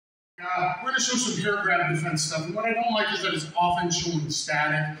We're going to show some hair grab defense stuff, and what I don't like is that it's often shown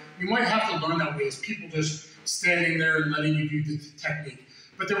static. You might have to learn that way as people just standing there and letting you do the technique.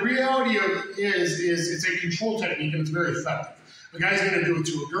 But the reality of it is it's a control technique and it's very effective. A guy's going to do it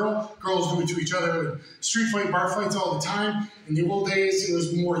to a girl, girls do it to each other in street fight, bar fights all the time. In the old days, it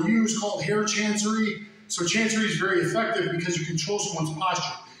was more used, called hair chancery. So chancery is very effective because you control someone's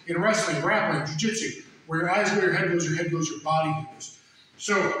posture. In wrestling, grappling, jiu-jitsu, where your eyes go, your head goes, your body goes.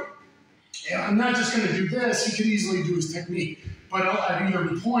 So yeah, I'm not just going to do this. He could easily do his technique. But I'd either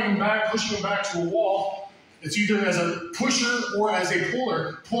be pointing back, pushing him back to a wall. It's either as a pusher or as a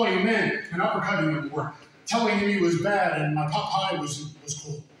puller, pulling him in and uppercutting him, or telling him he was bad and my pot pie was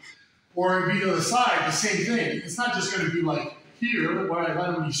cool. Or it'd be to the side, the same thing. It's not just going to be like here, where I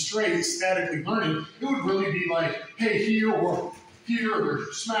let him be straight, statically learning. It would really be like, hey, here, or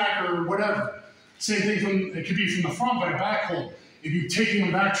smack, or whatever. Same thing, it could be from the front, but a back hold. If you're taking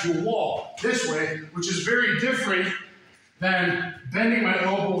them back to a wall this way, which is very different than bending my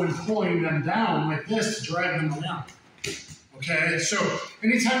elbow and pulling them down like this to drag them around. Okay, so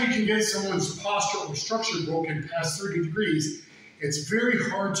anytime you can get someone's posture or structure broken past 30 degrees, it's very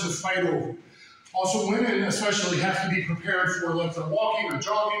hard to fight over. Also, women especially have to be prepared for like the walking or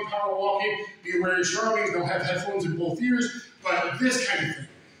jogging, power walking, be aware of your surroundings, don't have headphones in both ears, but this kind of thing.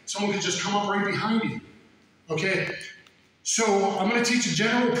 Someone could just come up right behind you, okay? So I'm going to teach a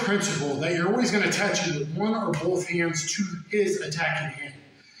general principle that you're always going to attach either one or both hands to his attacking hand.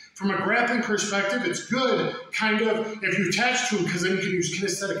 From a grappling perspective, it's good, kind of, if you attach to him, because then you can use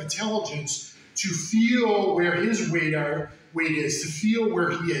kinesthetic intelligence to feel where his weight is, to feel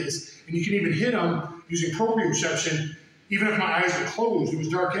where he is, and you can even hit him using proprioception. Even if my eyes are closed, it was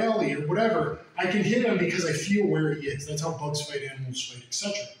dark alley or whatever, I can hit him because I feel where he is. That's how bugs fight, animals fight,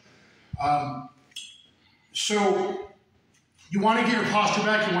 etc. So you want to get your posture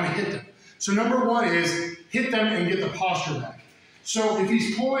back, you want to hit them. So number one is hit them and get the posture back. So if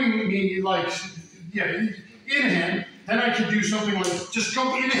he's pulling me like, in him, then I could do something like just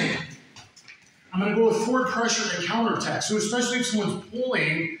go in him. I'm going to go with forward pressure and counterattack. So especially if someone's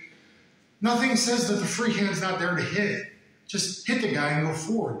pulling, nothing says that the free hand's not there to hit it. Just hit the guy and go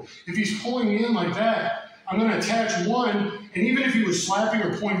forward. If he's pulling me in like that, I'm going to attach one, and even if he was slapping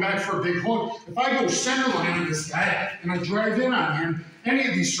or pulling back for a big hook, if I go center line on this guy and I drive in on him, any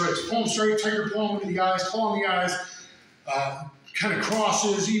of these strikes, pull him straight, tiger pull him into the eyes, claw in the eyes, kind of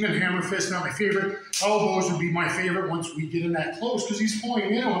crosses, even hammer fist, not my favorite. Elbows would be my favorite once we get in that close, because he's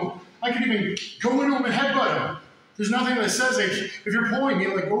pulling into him. I could even go into him and headbutt him. There's nothing that says, like, if you're pulling me,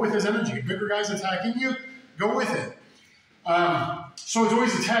 like, go with his energy. Bigger guys attacking you, go with it. So it's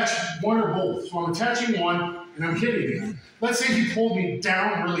always attached one or both. So I'm attaching one and I'm hitting him. Let's say he pulled me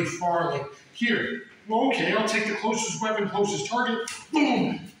down really far, like here. Well, okay, I'll take the closest weapon, closest target.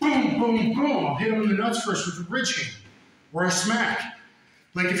 Boom, boom, boom, boom. I'll hit him in the nuts first with a bridge hand or a smack.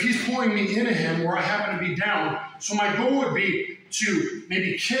 Like if he's pulling me into him where I happen to be down, so my goal would be to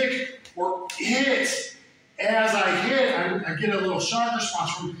maybe kick or hit. As I hit, I get a little shock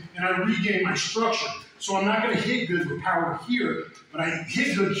response from him and I regain my structure. So I'm not going to hit good with power here, but I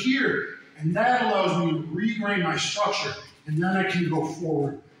hit good here, and that allows me to regain my structure, and then I can go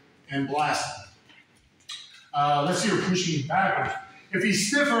forward and blast him. Let's say you're pushing me backwards. If he's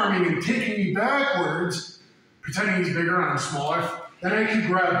stiff-arming and taking me backwards, pretending he's bigger and I'm smaller, then I can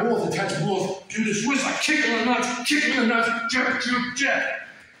grab both, attach both, do this twist, like kick in the nuts, jab, jab, jab.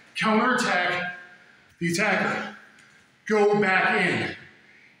 Counterattack the attacker. Go back in.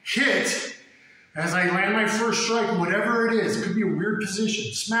 Hit. As I land my first strike, whatever it is, it could be a weird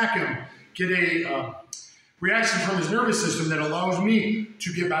position, smack him, get a reaction from his nervous system that allows me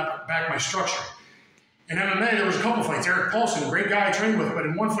to get back my structure. In MMA, there was a couple fights. Eric Paulson, great guy I trained with, but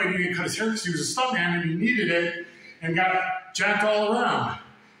in one fight he didn't cut his hair because he was a stuntman and he needed it and got jacked all around.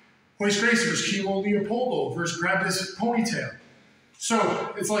 Hoist Gracie versus Kilo Leopoldo versus grabbed his ponytail.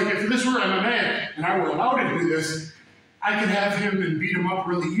 So it's like if this were MMA and I were allowed to do this, I could have him and beat him up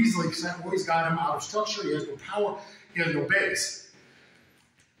really easily because I always got him out of structure. He has no power. He has no base.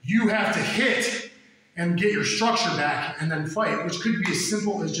 You have to hit and get your structure back and then fight, which could be as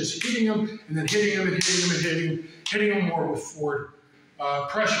simple as just hitting him and then hitting him and hitting him and hitting him more with forward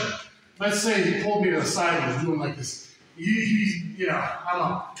pressure. Let's say he pulled me to the side and was doing like this. I'm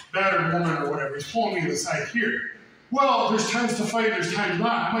a battered woman or whatever. He's pulling me to the side here. Well, there's times to fight, there's times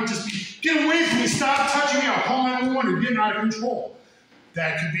not. I might just be, get away from me, stop touching me, I'll call 911 and get out of control.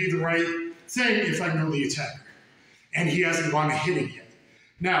 That could be the right thing if I know the attacker. And he hasn't gone to hitting yet.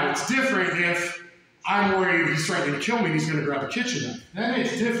 Now, it's different if I'm worried he's trying to kill me and he's going to grab a kitchen knife. Then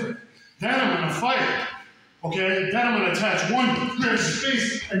it's different. Then I'm going to fight it. Okay, then I'm going to attach one, grab his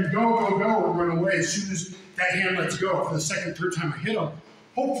face, and go, and run away as soon as that hand lets go. For the second, third time I hit him,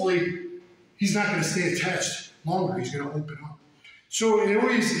 hopefully he's not going to stay attached longer. He's going to open up. So it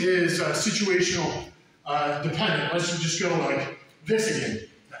always is situational dependent. Let's just go like this again.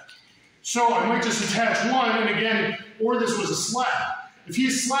 So I might just attach one, and again, or this was a slap. If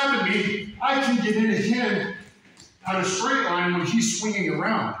he's slapping me, I can get into him on a straight line when he's swinging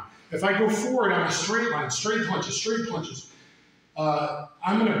around. If I go forward on a straight line, straight punches,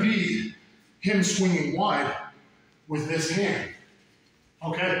 I'm going to beat him swinging wide with this hand.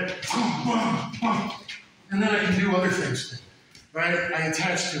 Okay? And then I can do other things. Right? I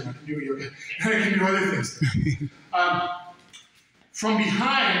attach to him. I can do it. Okay? And I can do other things. From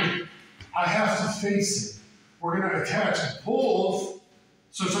behind, I have to face it. We're going to attach both.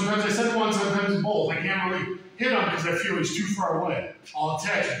 So sometimes I said one, sometimes both. I can't really hit him because I feel he's too far away. I'll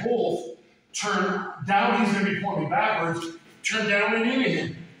attach both, turn down, he's going to be pulling me backwards, turn down and into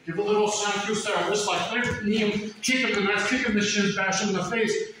him. Give a little Sanku style wristlock, knee him, kick him in the nuts, kick him in the shins, bash him in the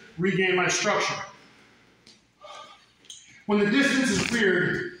face, regain my structure. When the distance is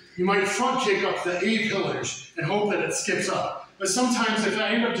cleared, you might front kick up the A pillars and hope that it skips up. But sometimes if I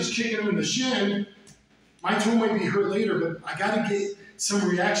end up just kicking him in the shin, my toe might be hurt later, but I got to get some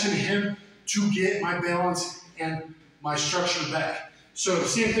reaction to him to get my balance and my structure back. So the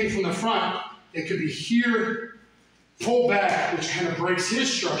same thing from the front, it could be here, pull back, which kind of breaks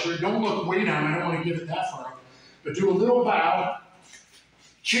his structure. Don't look way down, I don't want to get it that far up. But do a little bow,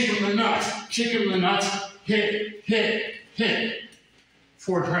 kick him in the nuts, hit.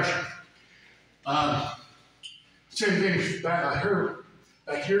 Forward pressure. Same thing back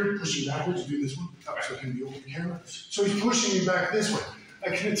here, pushing backwards, do this one. So it can be over here. So he's pushing me back this way.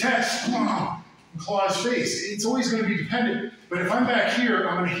 I can attach, claw his face. It's always going to be dependent. But if I'm back here,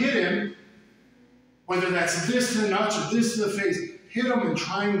 I'm going to hit him, whether that's this to the nuts or this to the face, hit him and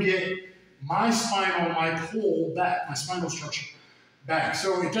try and get my pole back, my spinal structure back.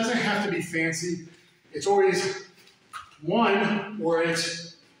 So it doesn't have to be fancy. It's always one or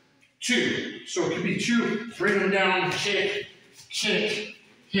it's two. So it could be two, bring them down, kick,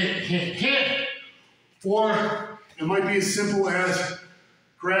 hit. Or it might be as simple as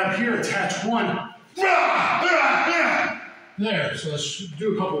grab here, attach one. There, so let's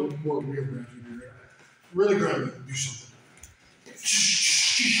do a couple more real grabs. Really grab it and do something.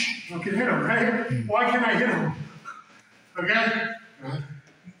 I can hit him, right? Why can't I hit him? Okay?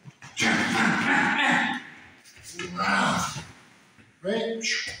 Right?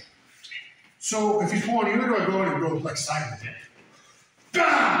 So if he's pulling you, do I go in and go like side with it?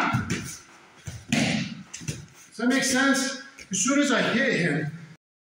 Does that make sense? As soon as I hit him,